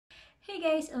Hey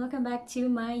guys, and welcome back to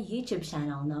my YouTube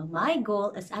channel. Now, my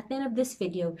goal is at the end of this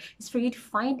video is for you to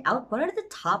find out what are the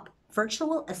top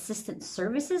virtual assistant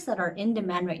services that are in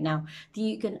demand right now that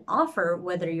you can offer,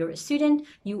 whether you're a student,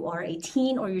 you are a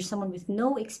teen, or you're someone with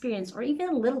no experience or even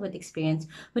a little bit experience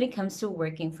when it comes to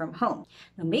working from home.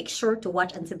 Now make sure to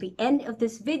watch until the end of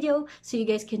this video so you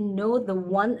guys can know the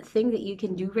one thing that you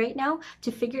can do right now to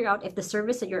figure out if the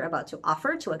service that you're about to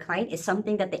offer to a client is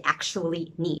something that they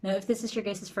actually need. Now, if this is your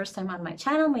guys' first time on my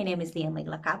channel, my name is Lian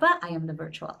Lacaba. I am the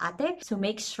virtual ate. So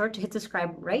make sure to hit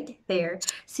subscribe right there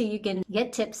so you can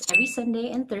get tips every Sunday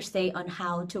and Thursday on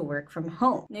how to work from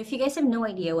home. Now, if you guys have no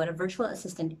idea what a virtual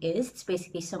assistant is, it's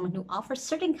basically someone who offers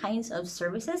certain kinds of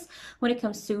services when it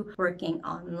comes to working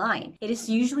online. It is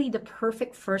usually the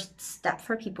perfect first step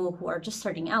for people who are just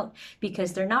starting out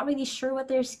because they're not really sure what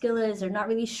their skill is, they're not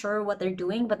really sure what they're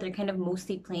doing, but they're kind of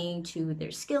mostly playing to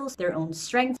their skills, their own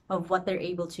strengths of what they're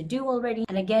able to do already.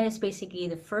 And again, it's basically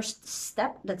the first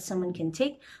step that someone can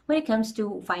take when it comes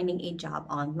to finding a job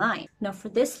online. Now, for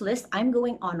this list, I'm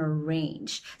going on a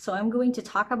range. So I'm going to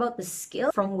talk about the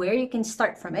skill from where you can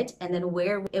start from it and then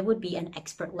where it would be an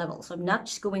expert level. So I'm not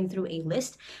just going through a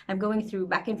list. I'm going through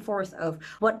back and forth of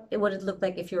what it would look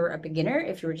like if you're a beginner,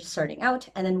 if you were just starting out,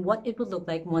 and then what it would look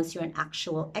like once you're an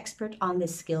actual expert on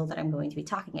this skill that I'm going to be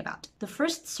talking about. The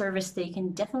first service that you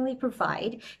can definitely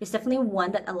provide is definitely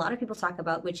one that a lot of people talk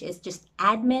about, which is just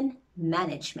admin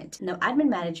management. Now, admin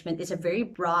management is a very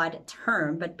broad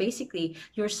term, but basically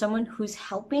you're someone who's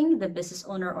helping the business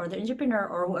owner or the entrepreneur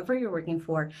or whoever you're working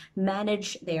for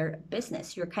manage their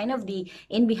business. You're kind of the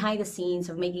in behind the scenes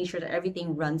of making sure that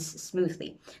everything runs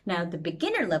smoothly. Now, the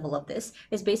beginner level of this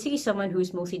is basically someone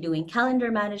who's mostly doing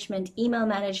calendar management, email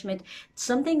management,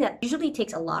 something that usually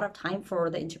takes a lot of time for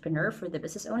the entrepreneur, for the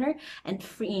business owner, and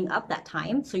freeing up that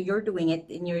time. So you're doing it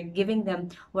and you're giving them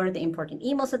what are the important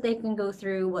emails that they can go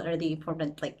through, what are the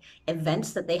important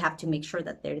events that they have to make sure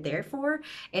that they're there for.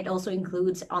 It also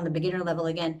includes on the beginner level,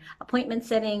 again, appointment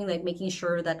setting, like making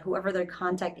sure that whoever their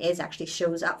contact is actually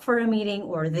shows up for a meeting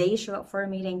or they show up for a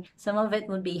meeting. Some of it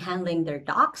would be handling their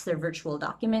docs, their virtual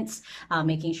documents,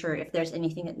 making sure if there's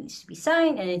anything that needs to be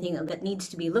signed, anything that needs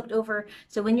to be looked over.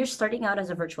 So when you're starting out as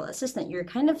a virtual assistant, you're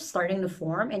kind of starting to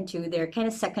form into their kind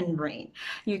of second brain.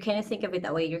 You kind of think of it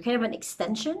that way. You're kind of an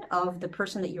extension of the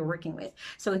person that you're working with.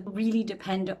 So it really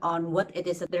depends on what it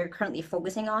is that they're currently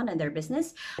focusing on in their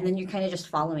business. And then you're kind of just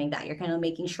following that. You're kind of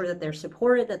making sure that they're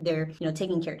supported, that they're,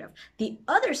 taken care of. The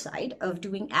other side of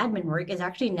doing admin work is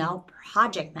actually now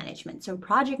project management. So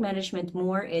project management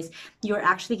more is you're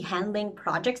actually handling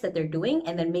projects that they're doing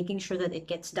and then making sure that it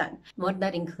gets done. What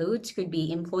that includes could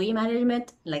be employee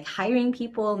management, like hiring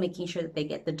people, making sure that they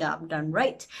get the job done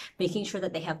right, making sure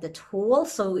that they have the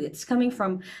tools. So it's coming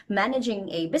from managing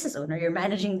a business owner. You're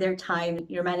managing their time,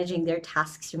 you're managing their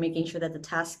tasks, you're making sure that the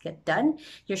tasks get done.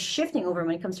 You're shifting over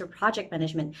when it comes to project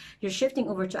management, you're shifting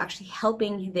over to actually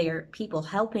helping their people,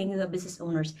 helping the business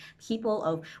owners, people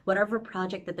of whatever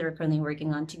project that they're currently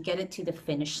working on to get it to the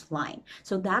finish line.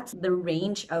 So that's the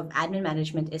range of admin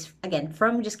management is, again,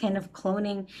 from just kind of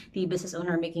cloning the business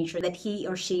owner, making sure that he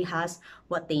or she has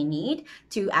what they need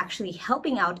to actually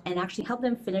helping out and actually help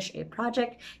them finish a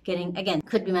project, getting, again,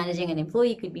 could be managing an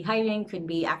employee, could be hiring, could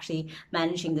be actually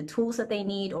managing the tools that they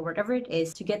need or whatever it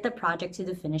is to get the project to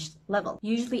the finished level.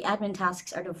 Usually admin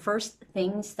tasks are the first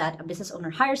things that a business owner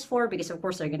hires for because of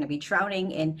course they're going to be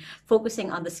drowning in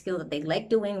focusing on the skill that they like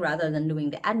doing rather than doing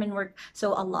the admin work.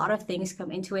 So a lot of things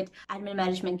come into it. Admin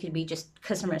management could be just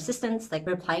customer assistance, like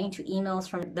replying to emails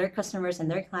from their customers and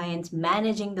their clients,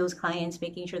 managing those clients,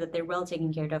 making sure that they're well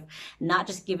taken care of, not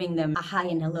just giving them a hi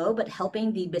and hello, but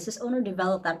helping the business owner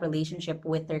develop that relationship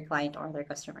with their client or their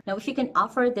customer. Now, if you can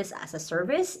offer this as a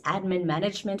service, admin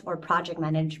management or project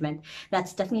management,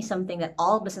 that's definitely something that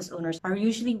all business owners are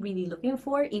usually really looking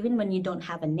for, even when you don't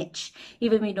have a niche,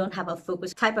 even when you don't have a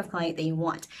focused type of client that you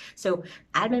want. So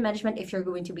admin management, if you're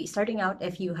going to be starting out,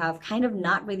 if you have kind of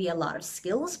not really a lot of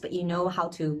skills, but you know how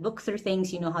to look through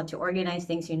things, you know how to organize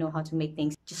things, you know how to make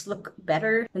things just look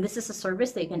better, and this is a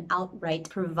service that you can outright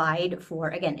provide for,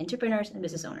 again, entrepreneurs and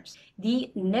business owners.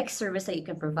 The next service that you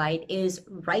can provide is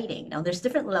writing. Now, there's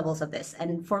different levels of this,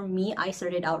 and for me, I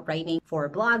started out writing for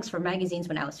blogs, for magazines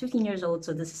when I was 15 years old,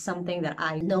 so this is something that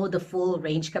I know the full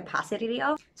range capacity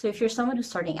of. So if you're someone who's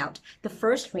starting out, the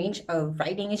first range of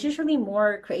writing is usually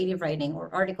more creative writing or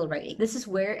article writing. This is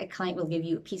where a client will give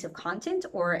you a piece of content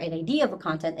or an idea of a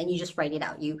content and you just write it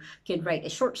out. You could write a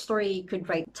short story, you could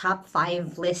write top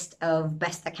 5 list of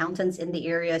best accountants in the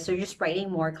area. So you're just writing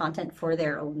more content for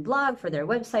their own blog, for their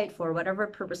website, for whatever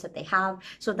purpose that they have.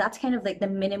 So that's kind of like the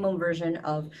minimum version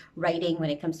of writing when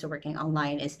it comes to working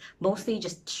online, is mostly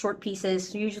just short pieces,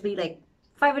 is usually like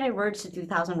 500 words to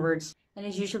 2,000 words. And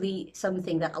it's usually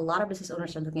something that a lot of business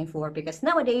owners are looking for, because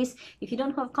nowadays, if you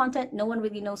don't have content, no one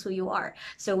really knows who you are.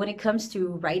 So when it comes to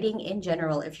writing in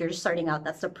general, if you're just starting out,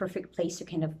 that's the perfect place to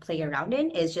kind of play around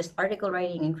in, is just article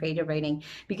writing and creative writing,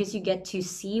 because you get to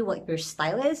see what your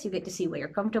style is, you get to see what you're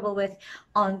comfortable with.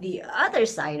 On the other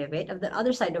side of it, the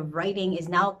other side of writing is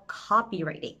now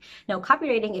copywriting. Now,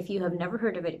 copywriting, if you have never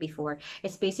heard of it before,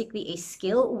 it's basically a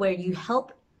skill where you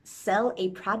help sell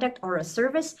a product or a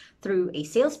service through a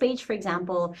sales page, for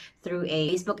example, through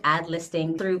a Facebook ad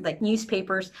listing, through like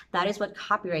newspapers. That is what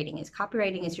copywriting is.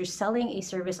 Copywriting is you're selling a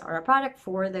service or a product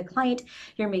for the client.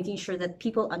 You're making sure that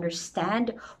people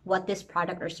understand what this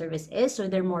product or service is, so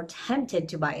they're more tempted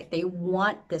to buy it. They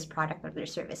want this product or their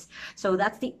service. So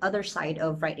that's the other side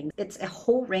of writing. It's a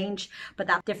whole range, but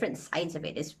that different sides of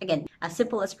it is, again, as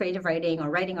simple as creative writing or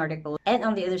writing articles. And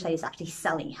on the other side is actually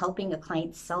selling, helping a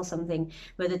client sell something,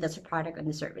 whether that's a product or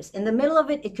the service. In the middle of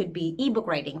it, it could be ebook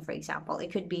writing, for example.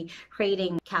 It could be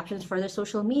creating captions for their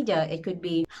social media. It could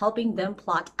be helping them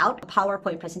plot out a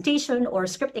PowerPoint presentation or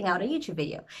scripting out a YouTube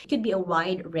video. It could be a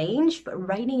wide range, but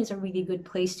writing is a really good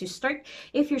place to start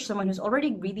if you're someone who's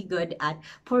already really good at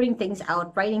pouring things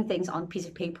out, writing things on a piece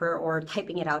of paper or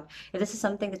typing it out. If this is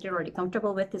something that you're already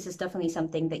comfortable with, this is definitely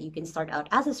something that you can start out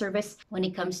as a service when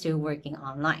it comes to working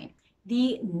online.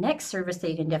 The next service that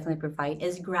you can definitely provide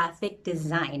is graphic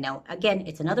design. Now, again,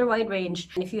 it's another wide range.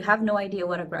 And if you have no idea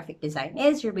what a graphic design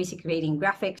is, you're basically creating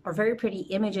graphics or very pretty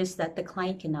images that the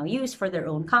client can now use for their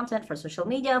own content, for social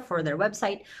media, for their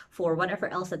website, for whatever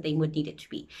else that they would need it to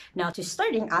be. Now, to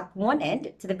starting at one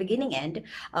end, to the beginning end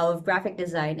of graphic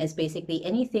design is basically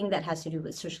anything that has to do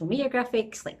with social media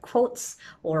graphics, like quotes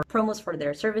or promos for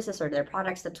their services or their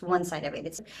products. That's one side of it.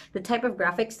 It's the type of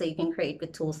graphics that you can create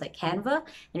with tools like Canva and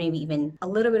maybe even a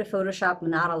little bit of Photoshop,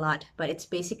 not a lot, but it's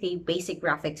basically basic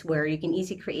graphics where you can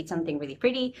easily create something really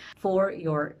pretty for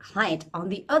your client. On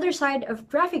the other side of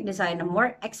graphic design, a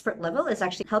more expert level is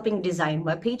actually helping design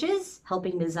web pages,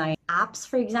 helping design apps,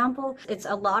 for example. It's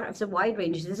a wide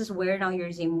range. This is where now you're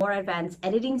using more advanced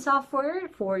editing software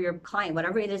for your client,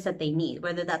 whatever it is that they need,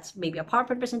 whether that's maybe a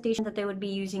PowerPoint presentation that they would be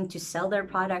using to sell their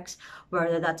products,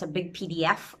 whether that's a big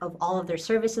PDF of all of their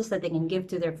services that they can give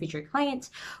to their future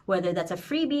clients, whether that's a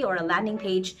freebie or a landing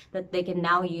page that they can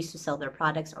now use to sell their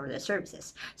products or their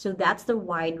services. So that's the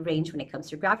wide range when it comes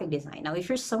to graphic design. Now, if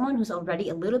you're someone who's already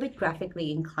a little bit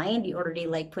graphically inclined, you already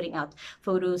like putting out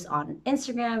photos on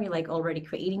Instagram, you like already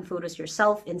creating photos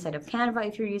yourself inside of Canva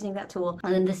if you're using that tool,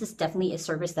 and then this is definitely a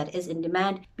service that is in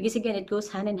demand, because again, it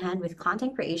goes hand in hand with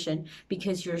content creation,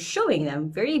 because you're showing them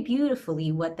very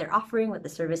beautifully what they're offering, what the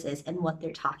service is, and what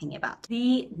they're talking about.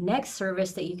 The next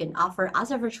service that you can offer as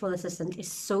a virtual assistant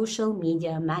is social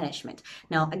media management.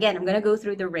 Now, again, I'm going to go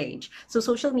through the range. So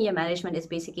social media management is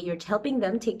basically you're helping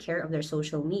them take care of their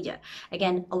social media.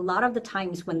 Again, a lot of the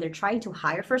times when they're trying to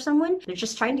hire for someone, they're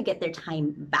just trying to get their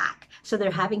time back. So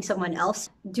they're having someone else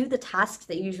do the tasks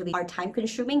that usually are time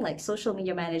consuming, like social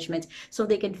media management, so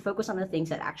they can focus on the things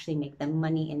that actually make them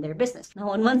money in their business. Now,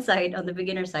 on one side, on the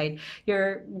beginner side,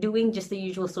 you're doing just the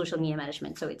usual social media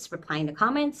management. So it's replying to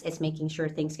comments, it's making sure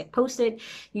things get posted.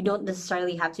 You don't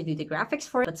necessarily have to do the graphics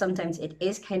for it, but sometimes it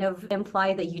is kind of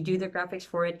implied that you do the graphics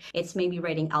for it. It's maybe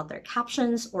writing out their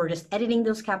captions or just editing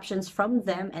those captions from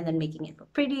them and then making it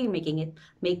look pretty, making it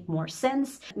make more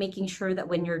sense, making sure that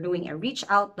when you're doing a reach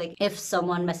out, like if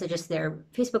someone messages their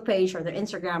Facebook page or their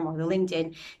Instagram or their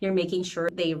LinkedIn, you're making sure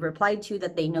they replied to,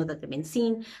 that they know that they've been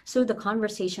seen, so the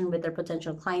conversation with their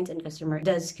potential client and customer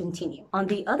does continue. On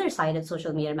the other side of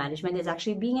social media management is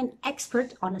actually being an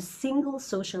expert on a single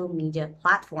social media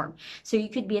platform. So you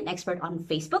could be an expert on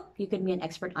Facebook, you could be an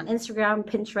expert on Instagram,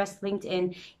 Pinterest,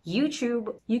 LinkedIn,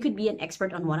 YouTube. You could be an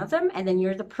expert on one of them, and then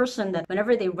you're the person that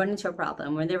whenever they run into a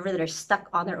problem, whenever they're stuck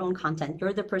on their own content,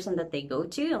 you're the person that they go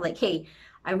to, like, hey,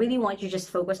 I really want you to just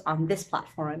focus on this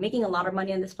platform. I'm making a lot of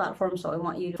money on this platform, so I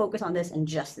want you to focus on this and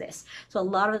just this. So a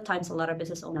lot of the times, a lot of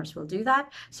business owners will do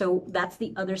that. So that's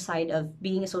the other side of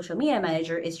being a social media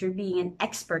manager, is you're being an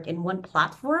expert in one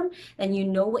platform and you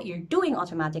know what you're doing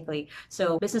automatically.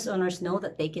 So business owners know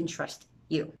that they can trust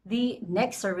you. The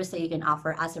next service that you can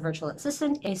offer as a virtual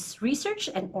assistant is research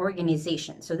and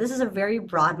organization. So this is a very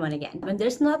broad one again. And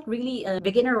there's not really a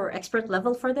beginner or expert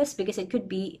level for this, because it could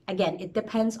be, again, it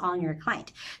depends on your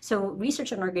client. So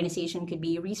research and organization could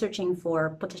be researching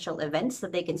for potential events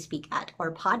that they can speak at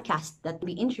or podcasts that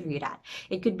be interviewed at.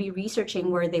 It could be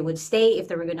researching where they would stay if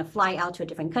they were going to fly out to a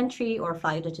different country or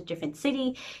fly to a different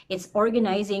city. It's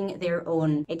organizing their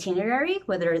own itinerary,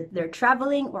 whether they're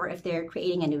traveling or if they're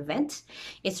creating an event.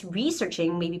 It's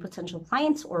researching maybe potential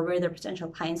clients or where their potential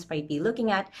clients might be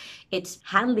looking at. It's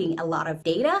handling a lot of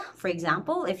data. For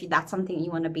example, if that's something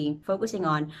you want to be focusing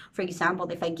on, for example,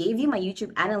 if I gave you my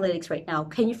YouTube analytics right now,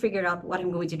 can you figure out what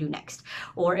I'm going to do next?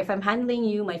 Or if I'm handling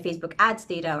you my Facebook ads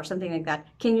data or something like that,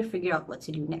 can you figure out what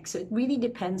to do next? So it really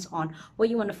depends on what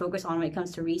you want to focus on when it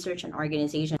comes to research and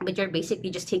organization. But you're basically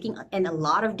just taking in a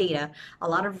lot of data, a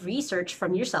lot of research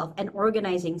from yourself and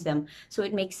organizing them so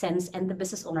it makes sense and the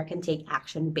business owner can take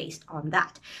action based on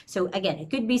that. So again, it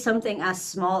could be something as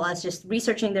small as just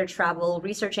researching their travel,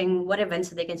 researching what events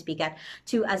that they can speak at,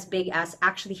 to as big as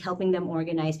actually helping them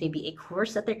organize maybe a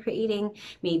course that they're creating,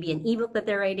 maybe an ebook that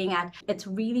they're writing at. It's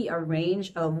really a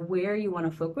range of where you want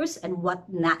to focus and what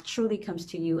naturally comes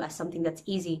to you as something that's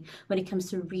easy when it comes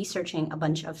to researching a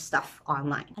bunch of stuff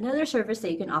online. Another service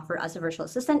that you can offer as a virtual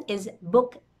assistant is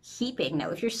bookkeeping. Now,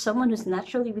 if you're someone who's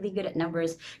naturally really good at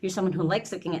numbers, you're someone who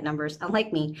likes looking at numbers,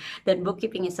 unlike me, then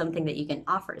bookkeeping is something that you can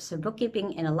offer. So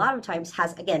bookkeeping in a lot of times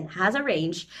has a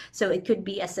range. So it could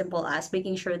be as simple as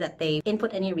making sure that they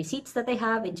input any receipts that they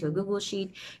have into a Google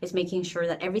Sheet, is making sure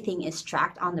that everything is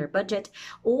tracked on their budget,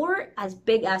 or as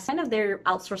big as kind of their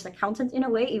outsourced accountant in a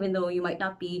way, even though you might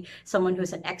not be someone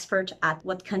who's an expert at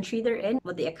what country they're in,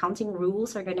 what the accounting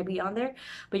rules are going to be on there,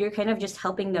 but you're kind of just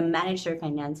helping them manage their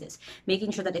finances, making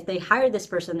sure that if they hire this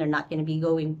person, they're not going to be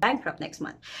going bankrupt next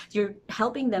month. You're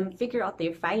helping them figure out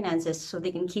their finances so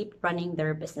they can keep running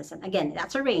their business. And again,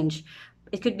 that's a range.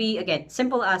 It could be, again,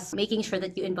 simple as making sure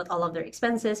that you input all of their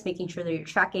expenses, making sure that you're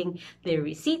tracking their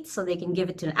receipts so they can give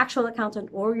it to an actual accountant,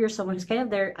 or you're someone who's kind of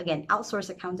their, again, outsourced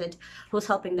accountant who's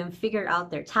helping them figure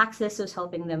out their taxes, who's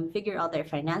helping them figure out their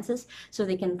finances so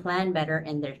they can plan better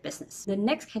in their business. The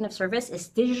next kind of service is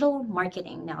digital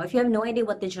marketing. Now, if you have no idea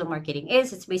what digital marketing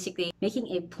is, it's basically making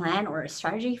a plan or a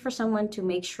strategy for someone to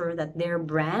make sure that their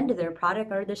brand, their product,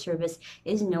 or their service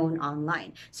is known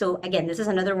online. So again, this is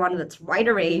another one that's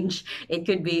wider range. It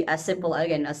could be as simple,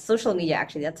 again, as social media,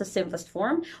 actually, that's the simplest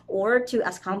form, or to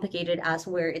as complicated as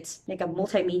where it's like a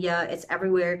multimedia, it's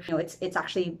everywhere, you know, it's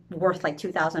actually worth like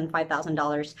 $2,000,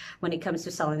 $5,000 when it comes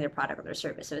to selling their product or their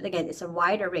service. So again, it's a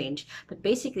wider range, but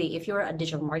basically, if you're a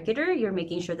digital marketer, you're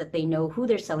making sure that they know who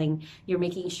they're selling, you're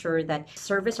making sure that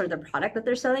service or the product that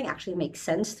they're selling actually makes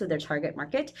sense to their target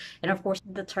market, and of course,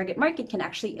 the target market can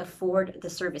actually afford the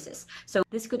services. So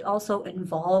this could also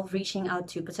involve reaching out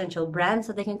to potential brands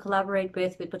that they can collaborate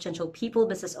with potential people,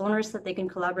 business owners that they can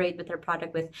collaborate with their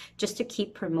product with, just to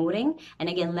keep promoting and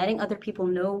again letting other people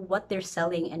know what they're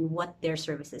selling and what their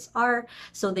services are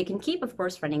so they can keep, of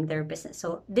course, running their business.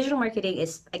 So digital marketing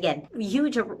is, again, a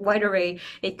huge wide array.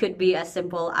 It could be as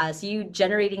simple as you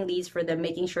generating leads for them,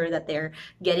 making sure that they're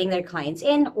getting their clients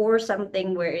in, or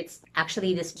something where it's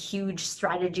actually this huge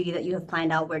strategy that you have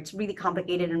planned out where it's really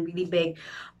complicated and really big,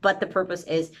 but the purpose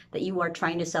is that you are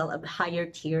trying to sell a higher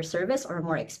tier service or a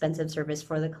more expensive service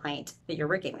for the client that you're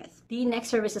working with. The next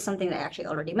service is something that I actually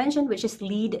already mentioned, which is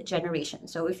lead generation.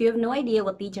 So if you have no idea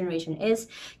what lead generation is,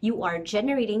 you are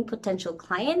generating potential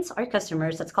clients or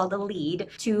customers, that's called a lead,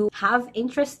 to have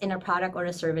interest in a product or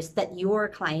a service that your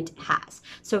client has.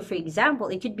 So for example,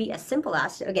 it could be as simple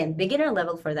as, again, beginner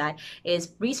level for that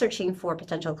is researching for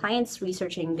potential clients,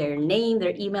 researching their name,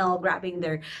 their email, grabbing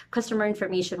their customer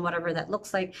information, whatever that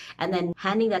looks like, and then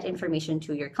handing that information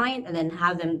to your client and then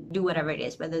have them do whatever it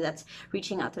is, whether that's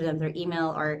reaching out to them through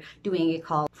email or doing a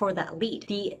call for that lead.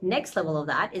 The next level of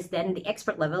that is then the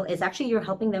expert level, is actually you're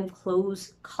helping them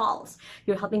close calls.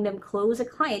 You're helping them close a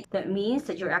client. That means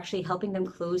that you're actually helping them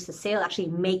close the sale, actually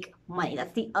make money.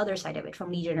 That's the other side of it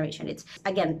from lead generation. It's,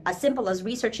 again, as simple as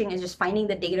researching and just finding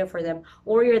the data for them,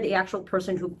 or you're the actual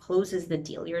person who closes the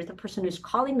deal. You're the person who's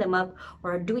calling them up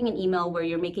or doing an email where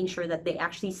you're making sure that they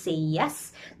actually say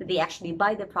yes, that they actually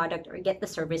buy the product or get the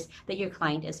service that your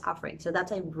client is offering. So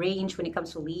that's a range when it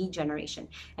comes to lead generation.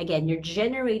 Again, you're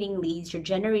generating leads, you're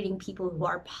generating people who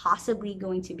are possibly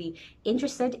going to be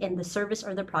interested in the service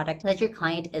or the product that your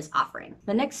client is offering.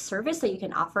 The next service that you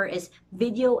can offer is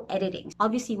video editing.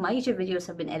 Obviously, my YouTube videos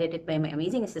have been edited by my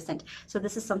amazing assistant, so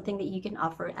this is something that you can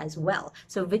offer as well.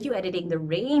 So video editing, the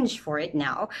range for it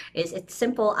now is it's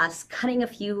simple as cutting a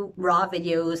few raw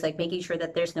videos, like making sure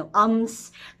that there's no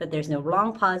ums, that there's no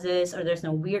long pauses, or there's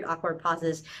no weird awkward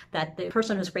pauses that the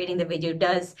person who's creating the video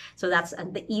does. So that's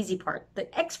the easy part. The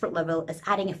expert level is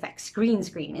adding effects, green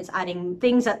screen, is adding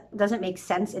things that doesn't make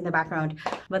sense in the background,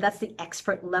 but that's the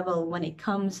expert level when it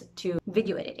comes to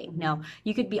video editing. Now,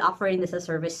 you could be offering this as a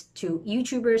service to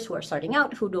YouTubers who are starting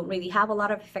out, who don't really have a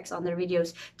lot of effects on their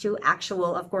videos, to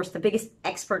actual, of course, the biggest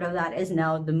expert of that is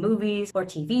now the movies or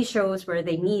TV shows where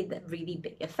they need really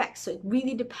big effects. So it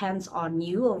really depends on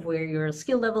you of where your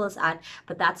skill level is at,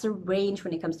 but that's a range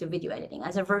when it comes to video editing.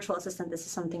 As a virtual assistant, this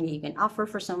is something that you can offer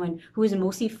for someone who is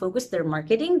mostly focused their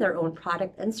marketing, their own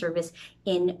product and service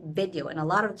in video. And a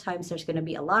lot of times there's going to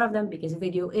be a lot of them because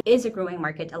video is a growing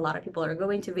market. A lot of people are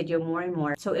going to video more and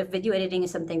more. So if video editing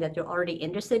is something that you're already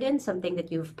interested in, something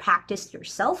that you've practiced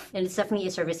yourself, and it's definitely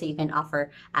a service that you can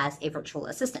offer as a virtual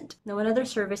assistant. Now, another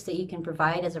service that you can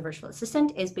provide as a virtual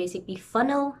assistant is basically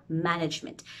funnel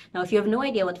management. Now, if you have no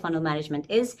idea what funnel management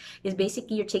is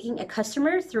basically you're taking a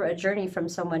customer through a journey from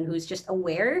someone who's just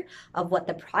aware of what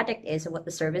the product is and what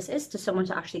the service is to someone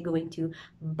who's actually going to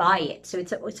buy it. So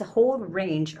it's a whole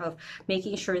range of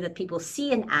making sure that people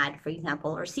see an ad, for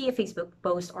example, or see a Facebook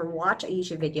post or watch a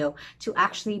YouTube video to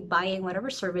actually buying whatever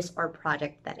service or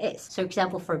product that is. So, for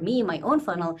example, for me, my own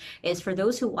funnel is for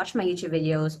those who watch my YouTube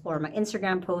videos or my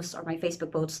Instagram posts or my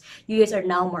Facebook posts. You guys are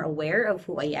now more aware of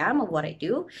who I am, of what I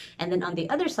do. And then on the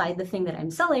other side, the thing that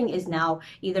I'm selling is now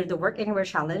either the Work Anywhere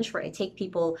Challenge, where I take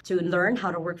people to learn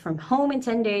how to work from home in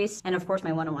 10 days. And of course,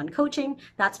 my one-on-one coaching.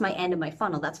 That's my end of my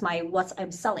funnel. That's my what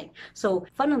I'm selling. So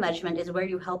funnel management is where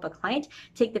you help a client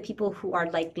take the people who are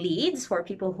like leads, or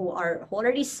people who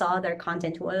already saw their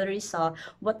content, who already saw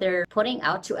what they're putting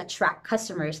out to attract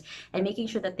customers, and making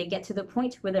sure that they get to the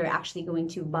point where they're actually going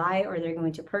to buy or they're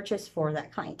going to purchase for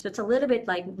that client. So it's a little bit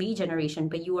like lead generation,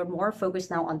 but you are more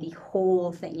focused now on the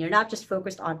whole thing. You're not just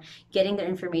focused on getting their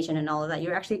information and all of that.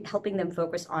 You're actually helping them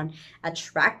focus on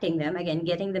attracting them, again,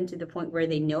 getting them to the point where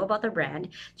they know about the brand,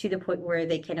 to the point where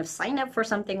they kind of sign up for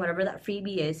something, whatever that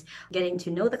freebie is, getting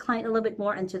to know the client a little bit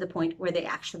more, and to the point where they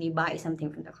actually buy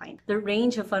something from the client. The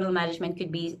range of funnel management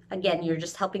could be, again, you're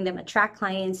just helping them attract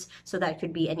clients. So that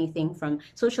could be anything from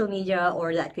social media,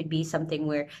 or that could be something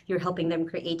where you're helping them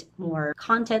create more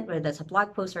content, whether that's a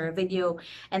blog post or a video.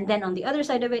 And then on the other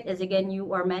side of it is, again,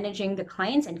 you are managing the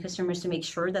clients and customers to make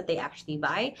sure that they actually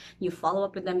buy. You follow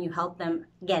up with them, you help them,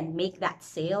 again, make that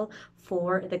sale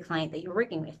for the client that you're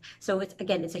working with. So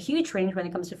it's a huge range when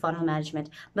it comes to funnel management,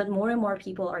 but more and more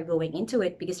people are going into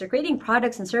it because they're creating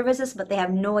products and services, but they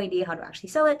have no idea how to actually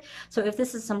sell it. So if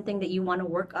this is something that you want to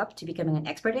work up to becoming an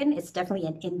expert in, it's definitely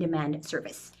an in-demand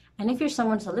service. And if you're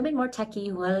someone who's a little bit more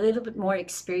techie, who has a little bit more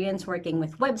experience working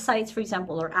with websites, for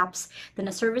example, or apps, then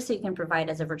a service that you can provide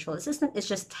as a virtual assistant is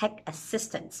just tech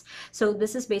assistance. So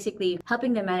this is basically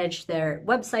helping them manage their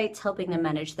websites, helping them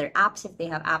manage their apps if they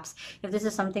have apps, if this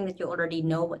is something that you already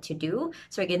know what to do.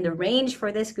 So again, the range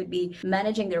for this could be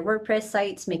managing their WordPress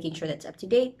sites, making sure that's up to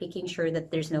date, making sure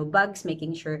that there's no bugs,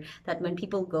 making sure that when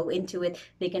people go into it,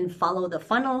 they can follow the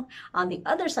funnel. On the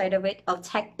other side of it, of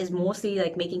tech, is mostly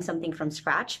like making something from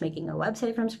scratch, making a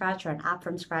website from scratch or an app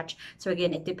from scratch. So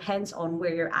again, it depends on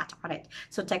where you're at on it.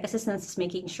 So tech assistance is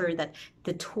making sure that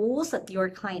the tools that your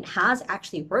client has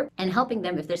actually work, and helping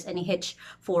them if there's any hitch,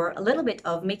 for a little bit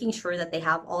of making sure that they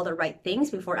have all the right things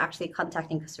before actually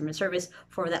contacting customer service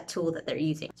for that tool that they're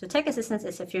using. So tech assistance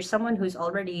is if you're someone who's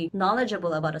already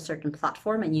knowledgeable about a certain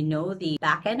platform and you know the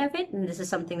back end of it, and this is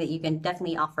something that you can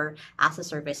definitely offer as a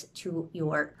service to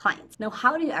your clients. Now,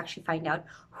 how do you actually find out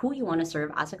who you want to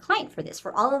serve as a client for this?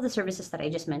 For all of the services that I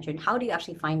just mentioned, how do you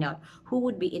actually find out who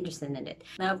would be interested in it?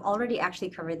 Now, I've already actually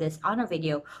covered this on a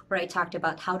video where I talked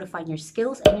about how to find your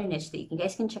skills and your niche that you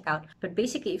guys can check out. But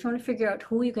basically, if you want to figure out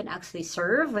who you can actually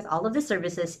serve with all of the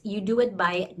services, you do it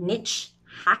by niche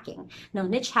hacking. Now,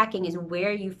 niche hacking is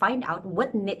where you find out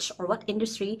what niche or what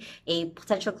industry a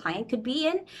potential client could be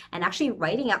in, and actually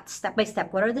writing out step by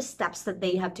step what are the steps that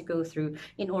they have to go through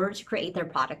in order to create their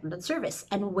product or service,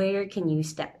 and where can you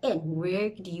step in, where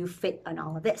do you fit on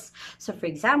all of this. So for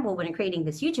example, when I'm creating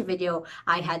this YouTube video,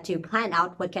 I had to plan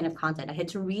out what kind of content, I had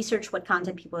to research what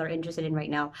content people are interested in right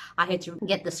now, I had to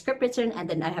get the script written, and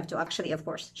then I have to actually, of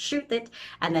course, shoot it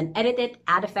and then edit it,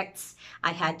 add effects.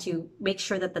 I had to make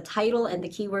sure that the title and the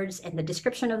keywords and the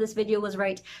description of this video was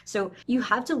right. So you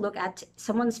have to look at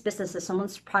someone's business,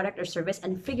 someone's product or service,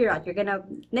 and figure out, you're gonna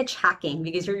niche hacking,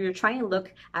 because you're trying to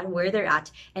look at where they're at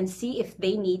and see if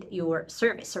they need your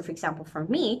service. So for example, for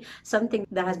me, something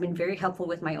that has been very helpful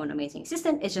with my own amazing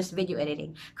assistant is just video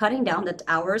editing. Cutting down the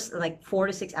hours, like 4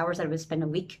 to 6 hours that I would spend a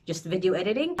week just video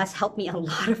editing, has helped me a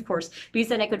lot, of course, because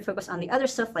then I could focus on the other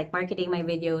stuff like marketing my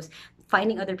videos,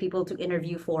 finding other people to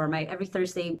interview for my every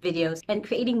Thursday videos, and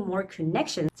creating more connection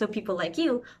connections so people like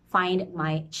you find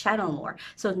my channel more.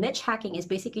 So niche hacking is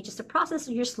basically just a process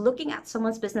of you're just looking at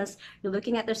someone's business, you're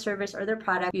looking at their service or their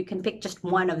product. You can pick just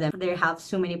one of them. They have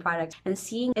so many products, and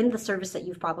seeing in the service that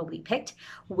you've probably picked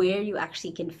where you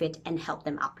actually can fit and help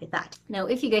them out with that. Now,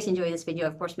 if you guys enjoy this video,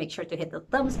 of course, make sure to hit the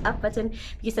thumbs up button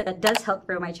because that does help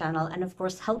grow my channel and of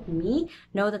course help me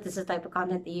know that this is the type of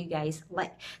content that you guys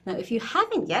like. Now, if you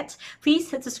haven't yet, please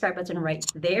hit the subscribe button right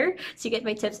there so you get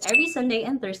my tips every Sunday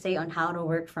and Thursday on how to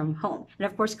work from home. And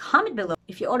of course, comment below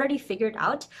if you already figured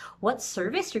out what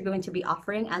service you're going to be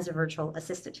offering as a virtual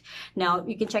assistant. Now,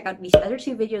 you can check out these other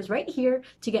two videos right here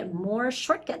to get more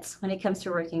shortcuts when it comes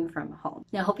to working from home.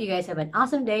 Now, I hope you guys have an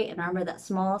awesome day, and remember that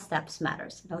small steps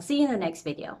matters. And I'll see you in the next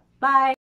video. Bye!